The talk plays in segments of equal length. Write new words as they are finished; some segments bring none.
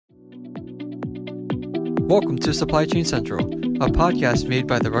Welcome to Supply Chain Central, a podcast made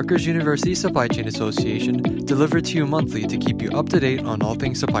by the Rutgers University Supply Chain Association, delivered to you monthly to keep you up to date on all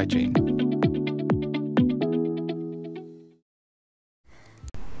things supply chain.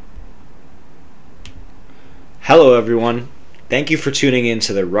 Hello everyone, thank you for tuning in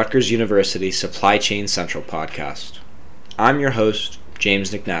to the Rutgers University Supply Chain Central podcast. I'm your host,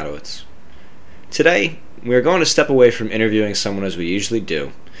 James Nicknatowicz. Today, we are going to step away from interviewing someone as we usually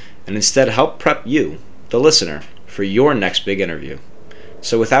do, and instead help prep you, the listener, for your next big interview.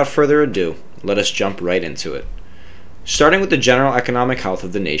 So without further ado, let us jump right into it. Starting with the general economic health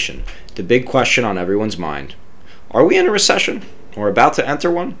of the nation, the big question on everyone's mind: are we in a recession, or about to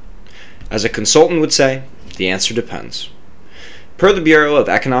enter one? As a consultant would say, the answer depends. Per the Bureau of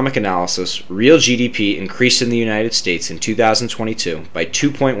Economic Analysis, real GDP increased in the United States in 2022 by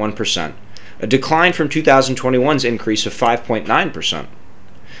 2.1%, a decline from 2021's increase of 5.9%.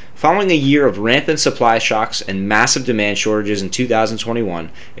 Following a year of rampant supply shocks and massive demand shortages in 2021,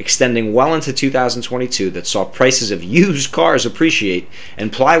 extending well into 2022 that saw prices of used cars appreciate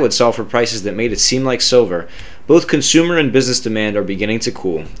and plywood sell for prices that made it seem like silver, both consumer and business demand are beginning to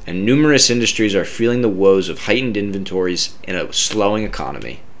cool, and numerous industries are feeling the woes of heightened inventories in a slowing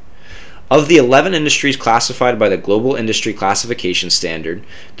economy. Of the 11 industries classified by the Global Industry Classification Standard,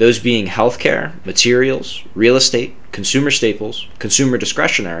 those being healthcare, materials, real estate, consumer staples, consumer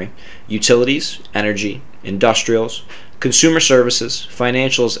discretionary, utilities, energy, industrials, consumer services,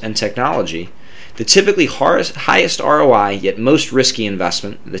 financials, and technology, the typically highest ROI yet most risky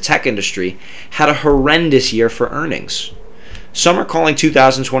investment, the tech industry, had a horrendous year for earnings. Some are calling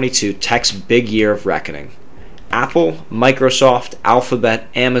 2022 tech's big year of reckoning. Apple, Microsoft, Alphabet,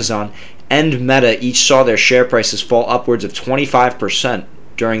 Amazon, and Meta each saw their share prices fall upwards of 25%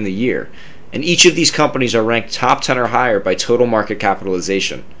 during the year, and each of these companies are ranked top 10 or higher by total market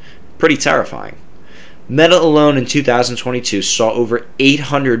capitalization. Pretty terrifying. Meta alone in 2022 saw over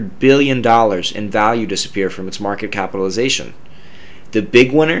 $800 billion in value disappear from its market capitalization. The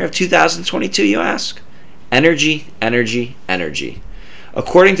big winner of 2022, you ask? Energy, energy, energy.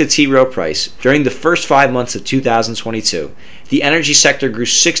 According to T. Rowe Price, during the first 5 months of 2022, the energy sector grew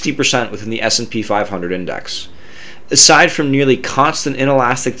 60% within the S&P 500 index. Aside from nearly constant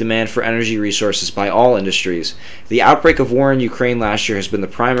inelastic demand for energy resources by all industries, the outbreak of war in Ukraine last year has been the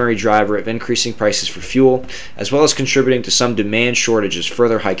primary driver of increasing prices for fuel, as well as contributing to some demand shortages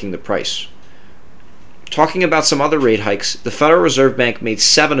further hiking the price. Talking about some other rate hikes, the Federal Reserve Bank made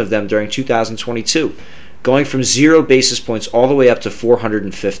 7 of them during 2022, going from 0 basis points all the way up to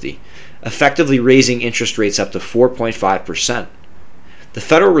 450, effectively raising interest rates up to 4.5%. The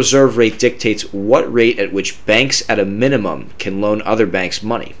Federal Reserve rate dictates what rate at which banks at a minimum can loan other banks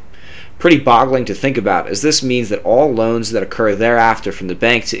money. Pretty boggling to think about, as this means that all loans that occur thereafter from the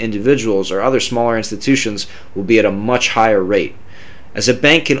bank to individuals or other smaller institutions will be at a much higher rate. As a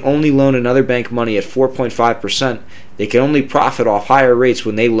bank can only loan another bank money at 4.5%, they can only profit off higher rates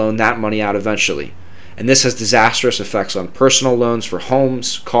when they loan that money out eventually. And this has disastrous effects on personal loans for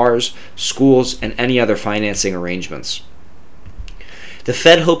homes, cars, schools, and any other financing arrangements. The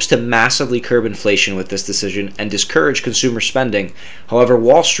Fed hopes to massively curb inflation with this decision and discourage consumer spending. However,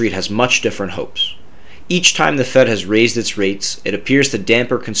 Wall Street has much different hopes. Each time the Fed has raised its rates, it appears to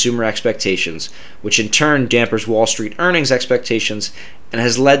damper consumer expectations, which in turn dampers Wall Street earnings expectations and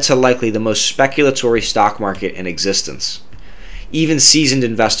has led to likely the most speculatory stock market in existence. Even seasoned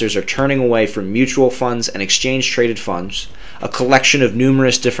investors are turning away from mutual funds and exchange-traded funds, a collection of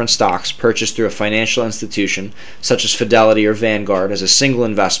numerous different stocks purchased through a financial institution such as Fidelity or Vanguard as a single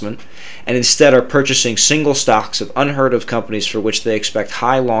investment, and instead are purchasing single stocks of unheard-of companies for which they expect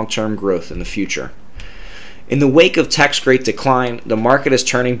high long-term growth in the future. In the wake of tech's great decline, the market is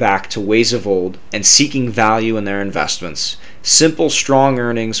turning back to ways of old and seeking value in their investments, simple, strong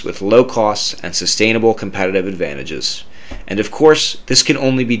earnings with low costs and sustainable competitive advantages. And of course, this can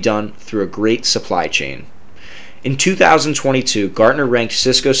only be done through a great supply chain. In 2022, Gartner ranked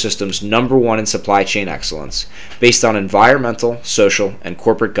Cisco Systems number 1 in supply chain excellence, based on environmental, social, and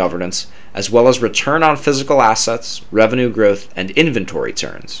corporate governance, as well as return on physical assets, revenue growth, and inventory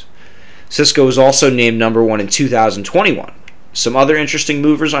turns. Cisco was also named number 1 in 2021. Some other interesting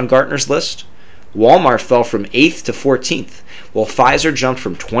movers on Gartner's list: Walmart fell from 8th to 14th, while Pfizer jumped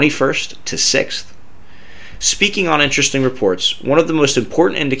from 21st to 6th. Speaking on interesting reports, one of the most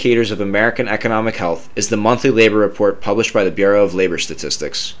important indicators of American economic health is the monthly labor report published by the Bureau of Labor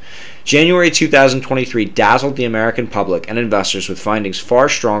Statistics. January 2023 dazzled the American public and investors with findings far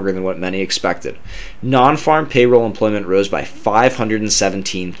stronger than what many expected. Non-farm payroll employment rose by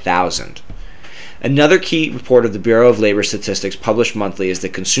 517,000. Another key report of the Bureau of Labor Statistics published monthly is the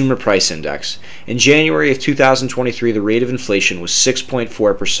Consumer Price Index. In January of 2023, the rate of inflation was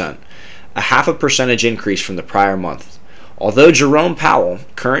 6.4%, a half a percentage increase from the prior month. Although Jerome Powell,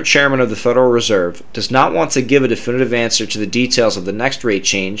 current chairman of the Federal Reserve, does not want to give a definitive answer to the details of the next rate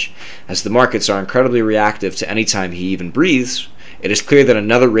change, as the markets are incredibly reactive to any time he even breathes, it is clear that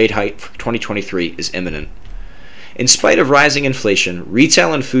another rate hike for 2023 is imminent. In spite of rising inflation,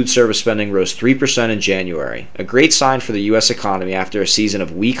 retail and food service spending rose 3% in January, a great sign for the U.S. economy after a season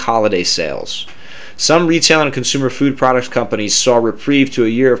of weak holiday sales. Some retail and consumer food products companies saw reprieve to a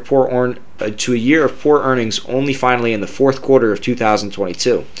year of poor earnings only finally in the fourth quarter of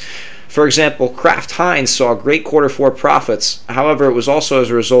 2022. For example, Kraft Heinz saw great quarter four profits. However, it was also as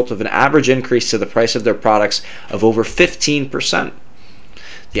a result of an average increase to the price of their products of over 15%.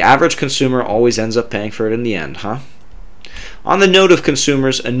 The average consumer always ends up paying for it in the end, huh? On the note of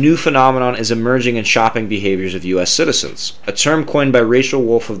consumers, a new phenomenon is emerging in shopping behaviors of U.S. citizens, a term coined by Rachel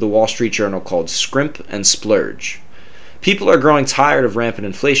Wolf of the Wall Street Journal called scrimp and splurge. People are growing tired of rampant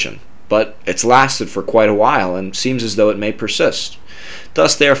inflation, but it's lasted for quite a while and seems as though it may persist.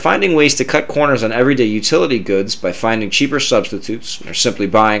 Thus, they are finding ways to cut corners on everyday utility goods by finding cheaper substitutes or simply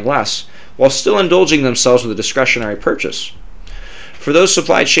buying less, while still indulging themselves with a discretionary purchase. For those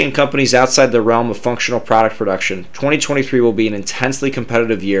supply chain companies outside the realm of functional product production, 2023 will be an intensely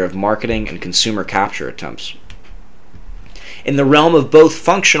competitive year of marketing and consumer capture attempts. In the realm of both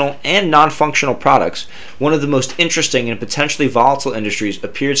functional and non-functional products, one of the most interesting and potentially volatile industries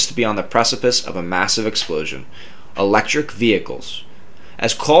appears to be on the precipice of a massive explosion: electric vehicles.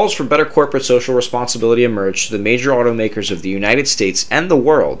 As calls for better corporate social responsibility emerge to the major automakers of the United States and the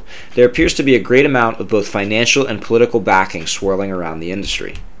world, there appears to be a great amount of both financial and political backing swirling around the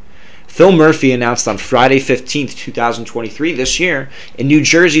industry. Phil Murphy announced on Friday 15, 2023 this year, in New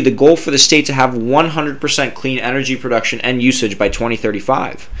Jersey, the goal for the state to have 100% clean energy production and usage by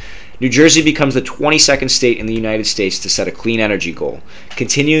 2035. New Jersey becomes the 22nd state in the United States to set a clean energy goal,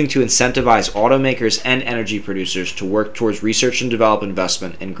 continuing to incentivize automakers and energy producers to work towards research and develop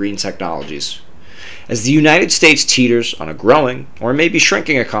investment in green technologies. As the United States teeters on a growing, or maybe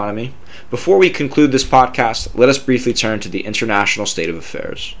shrinking economy, before we conclude this podcast, let us briefly turn to the international state of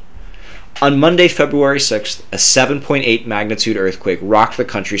affairs. On Monday, February 6th, a 7.8 magnitude earthquake rocked the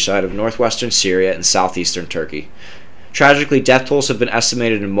countryside of northwestern Syria and southeastern Turkey. Tragically, death tolls have been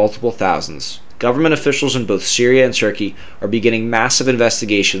estimated in multiple thousands. Government officials in both Syria and Turkey are beginning massive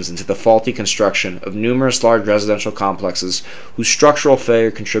investigations into the faulty construction of numerous large residential complexes whose structural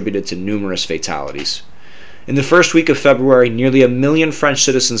failure contributed to numerous fatalities. In the first week of February, nearly 1 million French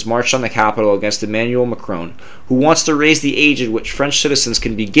citizens marched on the capital against Emmanuel Macron, who wants to raise the age at which French citizens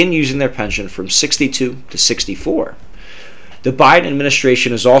can begin using their pension from 62 to 64. The Biden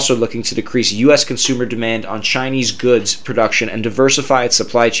administration is also looking to decrease U.S. consumer demand on Chinese goods production and diversify its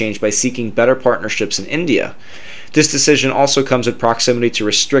supply chains by seeking better partnerships in India. This decision also comes in proximity to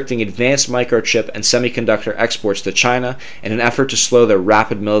restricting advanced microchip and semiconductor exports to China in an effort to slow their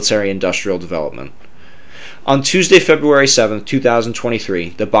rapid military-industrial development. On Tuesday, February 7, 2023,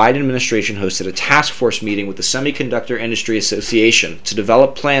 the Biden administration hosted a task force meeting with the Semiconductor Industry Association to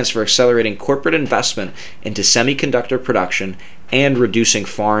develop plans for accelerating corporate investment into semiconductor production and reducing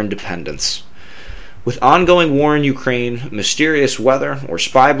foreign dependence. With ongoing war in Ukraine, mysterious weather or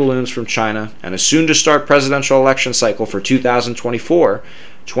spy balloons from China, and a soon-to-start presidential election cycle for 2024,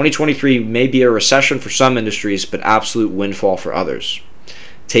 2023 may be a recession for some industries, but absolute windfall for others.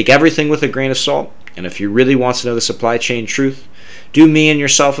 Take everything with a grain of salt. And if you really want to know the supply chain truth, do me and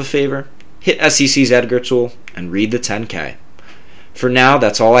yourself a favor, hit SEC's Edgar tool and read the 10K. For now,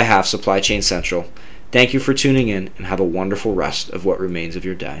 that's all I have, Supply Chain Central. Thank you for tuning in and have a wonderful rest of what remains of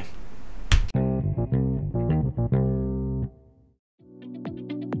your day.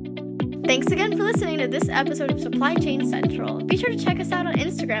 Thanks again for listening to this episode of Supply Chain Central. Be sure to check us out on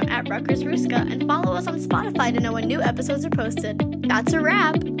Instagram at RutgersRuska and follow us on Spotify to know when new episodes are posted. That's a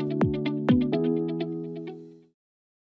wrap!